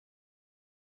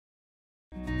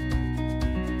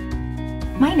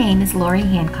My name is Lori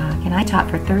Hancock, and I taught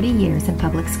for 30 years in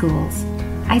public schools.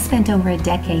 I spent over a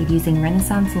decade using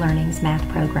Renaissance Learning's math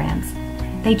programs.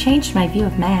 They changed my view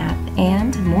of math,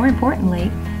 and, more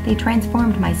importantly, they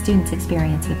transformed my students'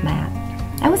 experience with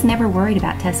math. I was never worried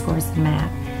about test scores in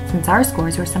math, since our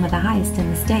scores were some of the highest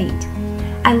in the state.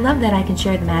 I love that I can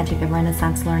share the magic of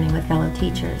Renaissance Learning with fellow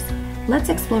teachers. Let's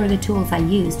explore the tools I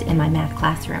used in my math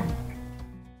classroom.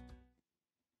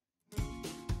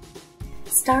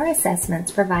 STAR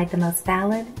assessments provide the most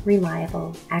valid,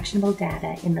 reliable, actionable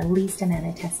data in the least amount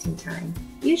of testing time,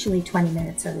 usually 20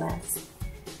 minutes or less.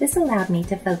 This allowed me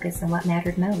to focus on what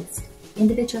mattered most,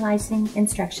 individualizing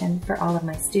instruction for all of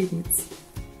my students.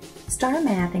 STAR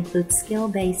Math includes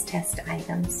skill-based test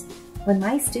items. When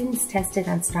my students tested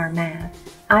on STAR Math,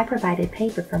 I provided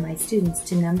paper for my students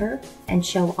to number and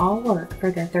show all work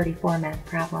for their 34 math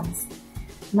problems.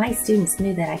 My students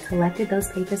knew that I collected those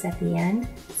papers at the end,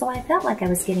 so I felt like I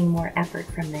was getting more effort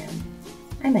from them.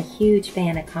 I'm a huge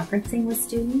fan of conferencing with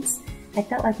students. I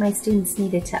felt like my students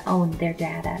needed to own their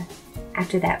data.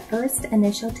 After that first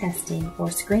initial testing or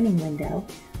screening window,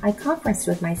 I conferenced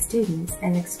with my students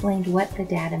and explained what the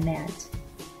data meant.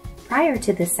 Prior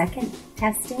to the second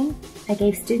testing, I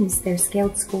gave students their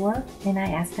scaled score and I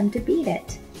asked them to beat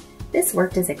it. This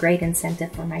worked as a great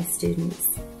incentive for my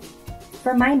students.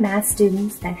 For my math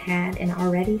students that had an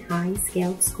already high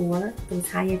scaled score, those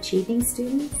high achieving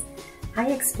students, I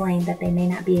explained that they may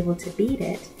not be able to beat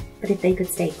it, but if they could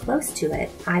stay close to it,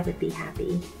 I would be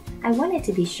happy. I wanted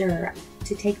to be sure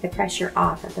to take the pressure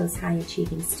off of those high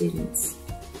achieving students.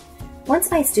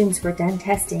 Once my students were done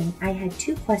testing, I had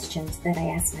two questions that I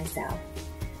asked myself.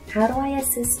 How do I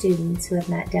assist students who have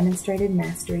not demonstrated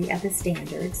mastery of the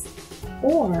standards?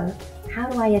 Or how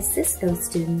do I assist those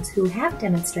students who have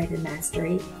demonstrated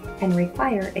mastery and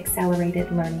require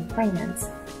accelerated learning plans?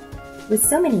 With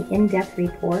so many in-depth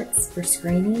reports for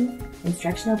screening,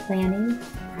 instructional planning,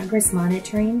 progress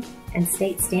monitoring, and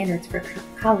state standards for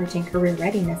college and career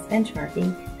readiness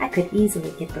benchmarking, I could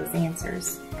easily get those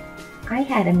answers. I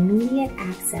had immediate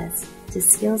access to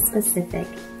skill-specific,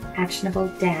 actionable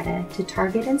data to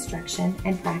target instruction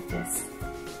and practice.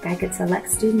 I could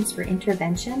select students for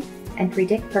intervention and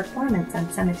predict performance on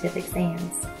summative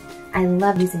exams. I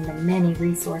love using the many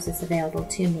resources available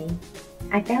to me.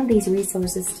 I found these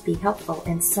resources to be helpful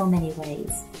in so many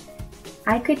ways.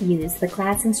 I could use the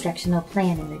class instructional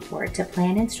planning report to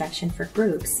plan instruction for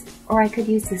groups, or I could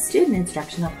use the student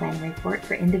instructional planning report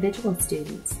for individual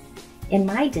students. In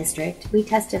my district, we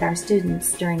tested our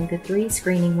students during the 3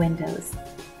 screening windows.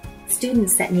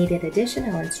 Students that needed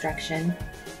additional instruction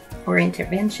or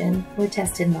intervention were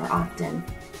tested more often.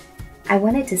 I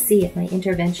wanted to see if my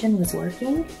intervention was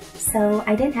working, so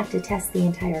I didn't have to test the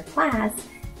entire class,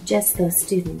 just those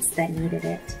students that needed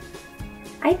it.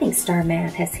 I think STAR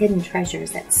Math has hidden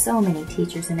treasures that so many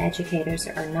teachers and educators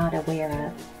are not aware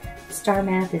of. STAR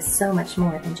Math is so much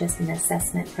more than just an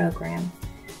assessment program.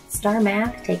 STAR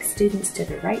Math takes students to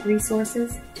the right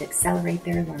resources to accelerate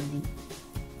their learning.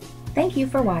 Thank you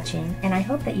for watching, and I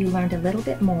hope that you learned a little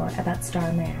bit more about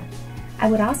STAR Math. I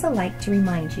would also like to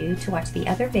remind you to watch the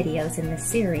other videos in this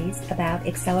series about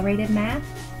accelerated math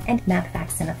and math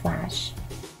facts in a flash.